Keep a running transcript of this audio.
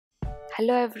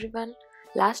Hello everyone,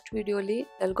 last ವಿಡಿಯೋಲಿ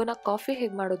ದಲ್ಗೋನಾ coffee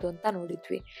ಹೇಗೆ ಮಾಡೋದು ಅಂತ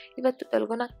ನೋಡಿದ್ವಿ. ಇವತ್ತು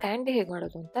ದಲ್ಗೋನಾ ಕ್ಯಾಂಡಿ ಹೇಗೆ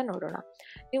ಮಾಡೋದು ಅಂತ ನೋಡೋಣ.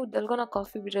 ನೀವು ದಲ್ಗೋನಾ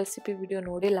ಕಾಫಿ ರೆಸಿಪಿ ವಿಡಿಯೋ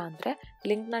ನೋಡಿಲ್ಲ ಅಂದರೆ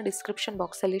ಲಿಂಕ್ನ ಡಿಸ್ಕ್ರಿಪ್ಷನ್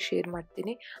ಬಾಕ್ಸಲ್ಲಿ ಶೇರ್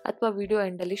ಮಾಡ್ತೀನಿ ಅಥವಾ ವಿಡಿಯೋ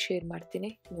ಎಂಡಲ್ಲಿ ಶೇರ್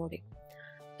ಮಾಡ್ತೀನಿ, ನೋಡಿ.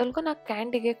 ದಲ್ಗೋನಾ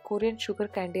ಕ್ಯಾಂಡಿಗೆ ಕೊರಿಯನ್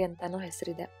ಶುಗರ್ ಕ್ಯಾಂಡಿ ಅಂತಲೂ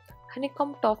ಹೆಸರಿದೆ.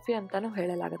 ಹನಿಕಾಂಬ್ ಟಾಫಿ ಅಂತಲೂ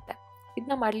ಹೇಳಲಾಗುತ್ತೆ.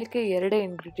 ಇದನ್ನ ಮಾಡಲಿಕ್ಕೆ 2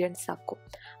 ಇಂಗ್ರೀಡಿಯೆಂಟ್ಸ್ ಸಾಕು.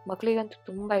 ಮಕ್ಕಳಿಗಂತೂ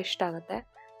ತುಂಬ ಇಷ್ಟ ಆಗುತ್ತೆ.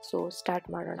 ಸೊ ಸ್ಟಾರ್ಟ್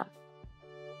ಮಾಡೋಣ.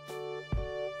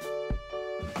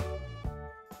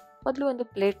 ಮೊದಲು ಒಂದು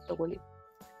ಪ್ಲೇಟ್ ತೊಗೊಳ್ಳಿ.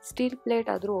 ಸ್ಟೀಲ್ ಪ್ಲೇಟ್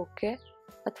ಆದರೂ ಓಕೆ,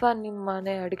 ಅಥವಾ ನಿಮ್ಮ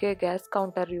ಮನೆ ಅಡುಗೆ ಗ್ಯಾಸ್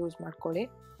ಕೌಂಟರ್ ಯೂಸ್ ಮಾಡ್ಕೊಳ್ಳಿ.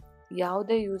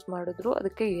 ಯಾವುದೇ ಯೂಸ್ ಮಾಡಿದ್ರೂ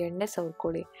ಅದಕ್ಕೆ ಎಣ್ಣೆ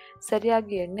ಸವರ್ಕೊಳ್ಳಿ.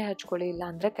 ಸರಿಯಾಗಿ ಎಣ್ಣೆ ಹಚ್ಕೊಳ್ಳಿ, ಇಲ್ಲ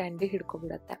ಅಂದರೆ ಕ್ಯಾಂಡಿ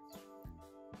ಹಿಡ್ಕೊಬಿಡತ್ತೆ.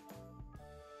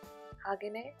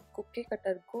 ಹಾಗೆಯೇ ಕುಕ್ಕಿ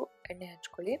ಕಟರ್ಗೂ ಎಣ್ಣೆ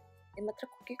ಹಚ್ಕೊಳ್ಳಿ. ನಿಮ್ಮ ಹತ್ರ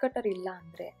ಕುಕ್ಕಿ ಕಟರ್ ಇಲ್ಲ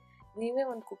ಅಂದರೆ ನೀವೇ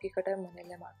ಒಂದು ಕುಕ್ಕಿ ಕಟರ್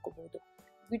ಮನೆಯಲ್ಲೇ ಮಾಡ್ಕೋಬೋದು.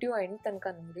 ವಿಡಿಯೋ ಎಂಡ್ ತನಕ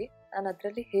ನೋಡಿ, ನಾನು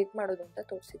ಅದರಲ್ಲಿ ಹೇಗೆ ಮಾಡೋದು ಅಂತ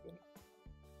ತೋರಿಸಿದ್ದೀನಿ.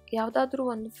 ಯಾವುದಾದ್ರೂ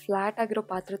ಒಂದು ಫ್ಲ್ಯಾಟ್ ಆಗಿರೋ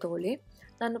ಪಾತ್ರೆ ತೊಗೊಳ್ಳಿ.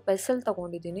 ನಾನು ಪೆಸಲ್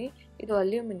ತೊಗೊಂಡಿದ್ದೀನಿ, ಇದು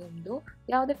ಅಲ್ಯೂಮಿನಿಯಮ್ದು.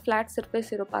 ಯಾವುದೇ ಫ್ಲ್ಯಾಟ್ ಸರ್ಫೇಸ್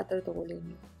ಇರೋ ಪಾತ್ರೆ ತೊಗೊಳ್ಳಿ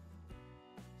ನೀವು.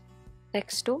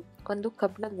 ನೆಕ್ಸ್ಟು ಒಂದು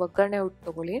ಕಬ್ಬಿಣದ ಒಗ್ಗರಣೆ ಹುಟ್ಟು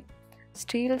ತೊಗೊಳ್ಳಿ.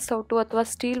 ಸ್ಟೀಲ್ ಸೌಟು ಅಥವಾ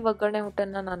ಸ್ಟೀಲ್ ಒಗ್ಗರಣೆ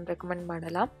ಹುಟ್ಟನ್ನು ನಾನು ರೆಕಮೆಂಡ್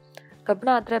ಮಾಡಲ್ಲ. ಕಬ್ಬಿಣ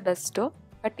ಆದರೆ ಬೆಸ್ಟು,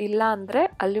 ಬಟ್ ಇಲ್ಲ ಅಂದರೆ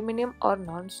ಅಲ್ಯೂಮಿನಿಯಂ ಆರ್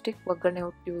ನಾನ್ ಸ್ಟಿಕ್ ಒಗ್ಗರಣೆ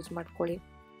ಹುಟ್ಟು ಯೂಸ್ ಮಾಡ್ಕೊಳ್ಳಿ.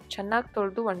 ಚೆನ್ನಾಗಿ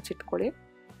ತೊಳೆದು ಒಣಸಿಟ್ಕೊಳ್ಳಿ.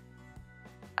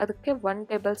 ಅದಕ್ಕೆ 1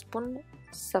 ಟೇಬಲ್ ಸ್ಪೂನ್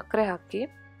ಸಕ್ಕರೆ ಹಾಕಿ.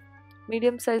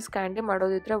 Medium size candy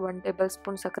ಮಾಡೋದಿದ್ರೆ 1 table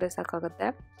spoon ಸಕ್ಕರೆ ಸಾಕಾಗುತ್ತೆ.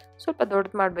 ಸ್ವಲ್ಪ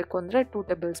ದೊಡ್ಡದು ಮಾಡಬೇಕು ಅಂದರೆ 2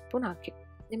 ಟೇಬಲ್ ಸ್ಪೂನ್ ಹಾಕಿ.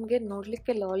 ನಿಮಗೆ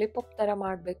ನೋಡಲಿಕ್ಕೆ ಲಾಲಿಪಾಪ್ ಥರ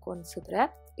ಮಾಡಬೇಕು ಅನಿಸಿದ್ರೆ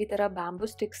ಈ ಥರ ಬ್ಯಾಂಬೂ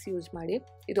ಸ್ಟಿಕ್ಸ್ ಯೂಸ್ ಮಾಡಿ.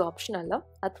 ಇದು ಆಪ್ಷನಲ್.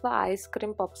 ಅಥವಾ ಐಸ್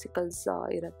ಕ್ರೀಮ್ ಪಾಪ್ಸಿಕಲ್ಸ್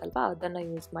ಇರುತ್ತಲ್ವ, ಅದನ್ನು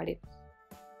ಯೂಸ್ ಮಾಡಿ.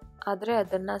 ಆದರೆ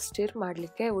ಅದನ್ನು ಸ್ಟಿರ್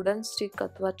ಮಾಡಲಿಕ್ಕೆ ವುಡನ್ ಸ್ಟಿಕ್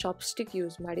ಅಥವಾ ಚಾಪ್ ಸ್ಟಿಕ್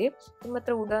ಯೂಸ್ ಮಾಡಿ. ನಿಮ್ಮ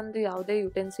ಹತ್ರ ವುಡನ್ದು ಯಾವುದೇ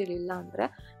ಯುಟೆನ್ಸಿಲ್ ಇಲ್ಲ ಅಂದರೆ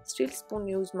ಸ್ಟೀಲ್ ಸ್ಪೂನ್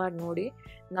ಯೂಸ್ ಮಾಡಿ ನೋಡಿ.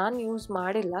 ನಾನು ಯೂಸ್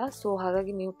ಮಾಡಿಲ್ಲ, ಸೊ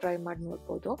ಹಾಗಾಗಿ ನೀವು ಟ್ರೈ ಮಾಡಿ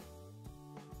ನೋಡ್ಬೋದು.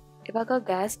 ಇವಾಗ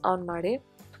ಗ್ಯಾಸ್ ಆನ್ ಮಾಡಿ.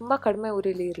 ತುಂಬ ಕಡಿಮೆ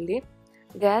ಉರಿಲಿ ಇರಲಿ.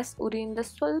 ಗ್ಯಾಸ್ ಉರಿಯಿಂದ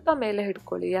ಸ್ವಲ್ಪ ಮೇಲೆ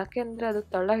ಹಿಡ್ಕೊಳ್ಳಿ, ಯಾಕೆಂದರೆ ಅದು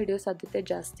ತಳ ಹಿಡಿಯೋ ಸಾಧ್ಯತೆ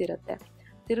ಜಾಸ್ತಿ ಇರುತ್ತೆ.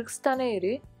 ತಿರುಗಿಸ್ತಾನೆ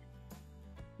ಇರಿ,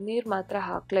 ನೀರು ಮಾತ್ರ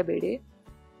ಹಾಕಲೇಬೇಡಿ.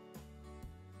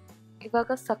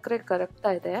 ಇವಾಗ ಸಕ್ಕರೆ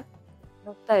ಕರಗ್ತಾ ಇದೆ,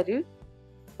 ನೋಡ್ತಾ ಇರಿ.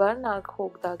 ಬರ್ನ್ ಆಗಿ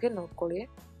ಹೋಗ್ದಾಗೆ ನೋಡ್ಕೊಳ್ಳಿ.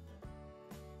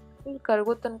 ಇಲ್ಲಿ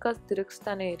ಕರಗೋ ತನಕ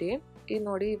ತಿರುಗಿಸ್ತಾನೆ ಇರಿ. ಈಗ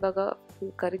ನೋಡಿ, ಇವಾಗ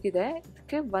ಕರಗಿದೆ.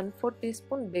 ಇದಕ್ಕೆ 1/4 ಟೀ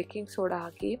ಸ್ಪೂನ್ ಬೇಕಿಂಗ್ ಸೋಡಾ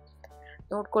ಹಾಕಿ.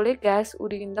 ನೋಡ್ಕೊಳ್ಳಿ, ಗ್ಯಾಸ್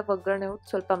ಉರಿಯಿಂದ ಒಗ್ಗರಣೆ ಹುಟ್ಟು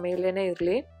ಸ್ವಲ್ಪ ಮೇಲೇನೆ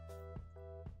ಇರಲಿ.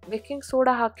 ಬೇಕಿಂಗ್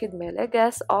ಸೋಡಾ ಹಾಕಿದ ಮೇಲೆ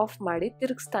ಗ್ಯಾಸ್ ಆಫ್ ಮಾಡಿ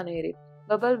ತಿರುಗಿಸ್ತಾನೆ ಇರಿ.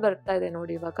 ಬಬಲ್ ಬರ್ತಾ ಇದೆ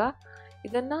ನೋಡಿ. ಇವಾಗ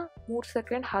ಇದನ್ನು 3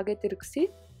 ಸೆಕೆಂಡ್ ಹಾಗೆ ತಿರುಗಿಸಿ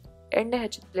ಎಣ್ಣೆ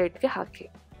ಹಚ್ಚಿದ ಪ್ಲೇಟ್ಗೆ ಹಾಕಿ.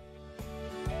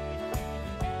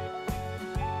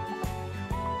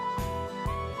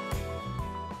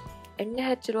 ಎಣ್ಣೆ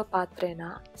ಹಚ್ಚಿರುವ ಪಾತ್ರೆನ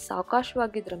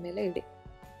ಸಾವಕಾಶವಾಗಿದ್ರ ಮೇಲೆ ಇಡಿ.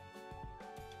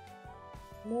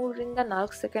 3 ರಿಂದ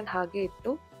 4 ಸೆಕೆಂಡ್ ಹಾಗೆ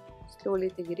ಇಟ್ಟು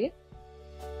ಸ್ಲೋಲಿ ತೆಗಿರಿ.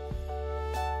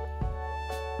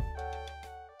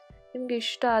 ನಿಮಗೆ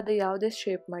ಇಷ್ಟ ಆದ ಯಾವುದೇ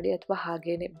ಶೇಪ್ ಮಾಡಿ ಅಥವಾ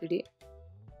ಹಾಗೇನೆ ಬಿಡಿ.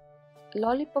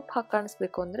 ಲಾಲಿಪಾಪ್ ಹಾಕಿ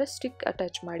ಕಾಣಿಸ್ಬೇಕು ಅಂದರೆ ಸ್ಟಿಕ್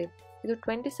ಅಟ್ಯಾಚ್ ಮಾಡಿ. ಇದು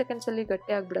 20 ಸೆಕೆಂಡ್ಸಲ್ಲಿ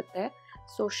ಗಟ್ಟಿ ಆಗಿಬಿಡುತ್ತೆ.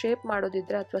 ಸೊ ಶೇಪ್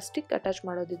ಮಾಡೋದಿದ್ರೆ ಅಥವಾ ಸ್ಟಿಕ್ ಅಟ್ಯಾಚ್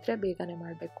ಮಾಡೋದಿದ್ರೆ ಬೇಗನೆ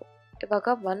ಮಾಡಬೇಕು. ಇವಾಗ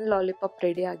 1 ಲಾಲಿಪಾಪ್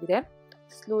ರೆಡಿ ಆಗಿದೆ.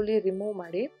 ಸ್ಲೋಲಿ ರಿಮೂವ್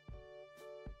ಮಾಡಿ.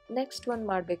 ನೆಕ್ಸ್ಟ್ ಒಂದು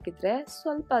ಮಾಡಬೇಕಿದ್ರೆ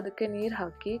ಸ್ವಲ್ಪ ಅದಕ್ಕೆ ನೀರು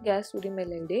ಹಾಕಿ ಗ್ಯಾಸ್ ಉರಿ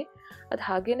ಮೇಲೆ ಇಡಿ. ಅದು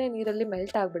ಹಾಗೇನೆ ನೀರಲ್ಲಿ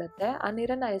ಮೆಲ್ಟ್ ಆಗಿಬಿಡುತ್ತೆ. ಆ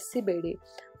ನೀರನ್ನು ಎಸಿಬೇಡಿ,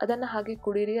 ಅದನ್ನು ಹಾಗೆ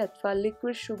ಕುಡೀರಿ. ಅಥವಾ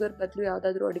ಲಿಕ್ವಿಡ್ ಶುಗರ್ ಬದಲು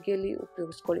ಯಾವುದಾದ್ರೂ ಅಡುಗೆಯಲ್ಲಿ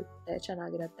ಉಪಯೋಗಿಸ್ಕೊಳ್ಳಿ,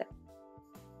 ಚೆನ್ನಾಗಿರುತ್ತೆ.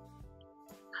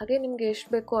 ಹಾಗೆ ನಿಮಗೆ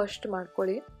ಎಷ್ಟು ಬೇಕೋ ಅಷ್ಟು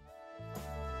ಮಾಡ್ಕೊಳ್ಳಿ.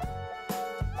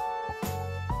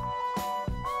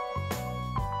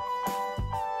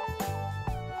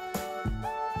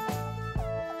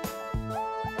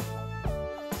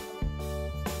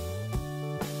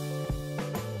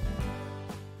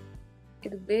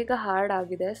 ಇದು ಬೇಗ ಹಾರ್ಡ್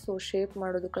ಆಗಿದೆ, ಸೊ ಶೇಪ್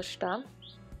ಮಾಡೋದು ಕಷ್ಟ.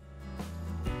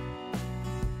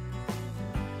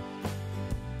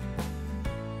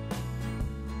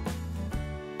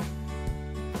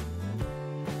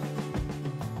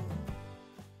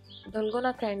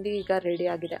 ದಲ್ಗೋನಾ ಕ್ಯಾಂಡಿ ಈಗ ರೆಡಿ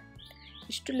ಆಗಿದೆ.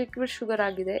 ಇಷ್ಟು ಲಿಕ್ವಿಡ್ ಶುಗರ್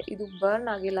ಆಗಿದೆ. ಇದು ಬರ್ನ್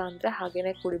ಆಗಿಲ್ಲ ಅಂದರೆ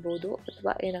ಹಾಗೇನೆ ಕುಡಿಬೋದು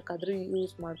ಅಥವಾ ಏನಕ್ಕಾದ್ರೂ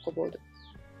ಯೂಸ್ ಮಾಡ್ಕೋಬೋದು.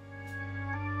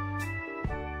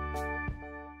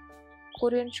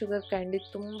 ಕೊರಿಯನ್ ಶುಗರ್ ಕ್ಯಾಂಡಿ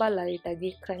ತುಂಬ ಲೈಟಾಗಿ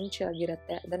ಕ್ರಂಚಿ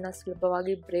ಆಗಿರುತ್ತೆ. ಅದನ್ನು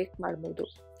ಸುಲಭವಾಗಿ ಬ್ರೇಕ್ ಮಾಡ್ಬೋದು.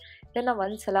 ಇದನ್ನು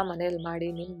ಒಂದ್ಸಲ ಮನೇಲಿ ಮಾಡಿ,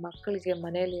 ನಿಮ್ಮ ಮಕ್ಕಳಿಗೆ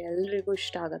ಮನೇಲಿ ಎಲ್ರಿಗೂ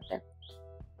ಇಷ್ಟ ಆಗುತ್ತೆ.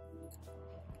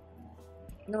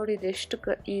 ನೋಡಿ, ಇದೆಷ್ಟು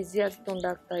ಈಸಿಯಾಗಿ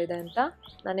ತುಂಡಾಗ್ತಾ ಇದೆ ಅಂತ.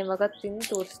 ನಾನಿವಾಗ ತಿಂದು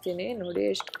ತೋರಿಸ್ತೀನಿ. ನೋಡಿ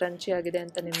ಎಷ್ಟು ಕ್ರಂಚಿ ಆಗಿದೆ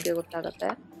ಅಂತ ನಿಮಗೆ ಗೊತ್ತಾಗುತ್ತೆ.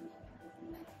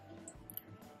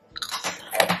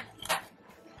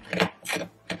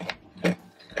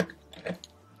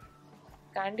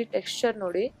 ಕ್ಯಾಂಡಿ ಟೆಕ್ಸ್ಚರ್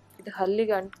ನೋಡಿ, ಇದು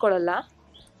ಹಲ್ಲಿಗೆ ಅಂಟ್ಕೊಳ್ಳಲ್ಲ.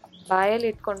 ಬಾಯಲ್ಲಿ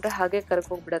ಇಟ್ಕೊಂಡ್ರೆ ಹಾಗೆ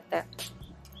ಕರ್ಕೋಗ್ಬಿಡತ್ತೆ.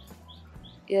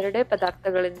 2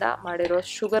 ಪದಾರ್ಥಗಳಿಂದ ಮಾಡಿರೋ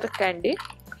ಶುಗರ್ ಕ್ಯಾಂಡಿ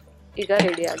ಈಗ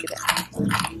ರೆಡಿ ಆಗಿದೆ.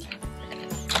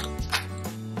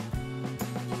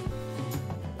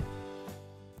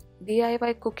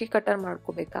 DIY ಕುಕ್ಕಿ ಕಟರ್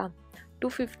ಮಾಡ್ಕೋಬೇಕಾ?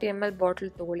 250 ml ಬಾಟ್ಲ್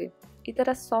ತೊಗೊಳ್ಳಿ. ಈ ಥರ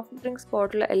ಸಾಫ್ಟ್ ಡ್ರಿಂಕ್ಸ್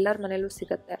ಬಾಟ್ಲ್ ಎಲ್ಲರ ಮನೇಲೂ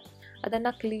ಸಿಗುತ್ತೆ.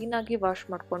 ಅದನ್ನು ಕ್ಲೀನಾಗಿ ವಾಶ್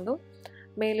ಮಾಡಿಕೊಂಡು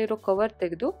ಮೇಲಿರೋ ಕವರ್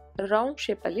ತೆಗೆದು ರೌಂಡ್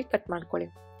ಶೇಪಲ್ಲಿ ಕಟ್ ಮಾಡ್ಕೊಳ್ಳಿ.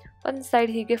 ಒಂದು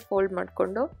ಸೈಡ್ ಹೀಗೆ ಫೋಲ್ಡ್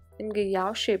ಮಾಡಿಕೊಂಡು ನಿಮಗೆ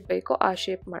ಯಾವ ಶೇಪ್ ಬೇಕೋ ಆ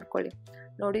ಶೇಪ್ ಮಾಡ್ಕೊಳ್ಳಿ.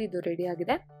 ನೋಡಿ, ಇದು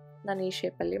ರೆಡಿಯಾಗಿದೆ. ನಾನು ಈ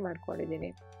ಶೇಪಲ್ಲಿ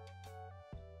ಮಾಡ್ಕೊಂಡಿದ್ದೀನಿ.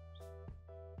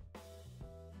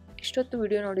 ಇಷ್ಟೊತ್ತು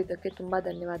ವಿಡಿಯೋ ನೋಡಿದ್ದಕ್ಕೆ ತುಂಬ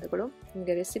ಧನ್ಯವಾದಗಳು.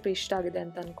 ನಿಮಗೆ ರೆಸಿಪಿ ಇಷ್ಟ ಆಗಿದೆ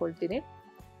ಅಂತ ಅಂದ್ಕೊಳ್ತೀನಿ.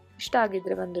 ಇಷ್ಟ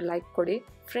ಆಗಿದ್ದರೆ ಒಂದು ಲೈಕ್ ಕೊಡಿ,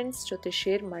 ಫ್ರೆಂಡ್ಸ್ ಜೊತೆ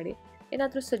ಶೇರ್ ಮಾಡಿ.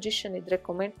 ಏನಾದರೂ ಸಜೆಷನ್ ಇದ್ದರೆ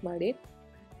ಕಮೆಂಟ್ ಮಾಡಿ.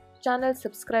 ಚಾನಲ್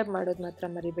ಸಬ್ಸ್ಕ್ರೈಬ್ ಮಾಡೋದು ಮಾತ್ರ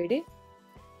ಮರಿಬೇಡಿ,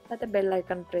 ಮತ್ತು ಬೆಲ್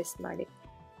ಐಕನ್ ಪ್ರೆಸ್ ಮಾಡಿ.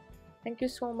 Thank you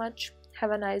so much.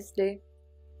 Have a nice day.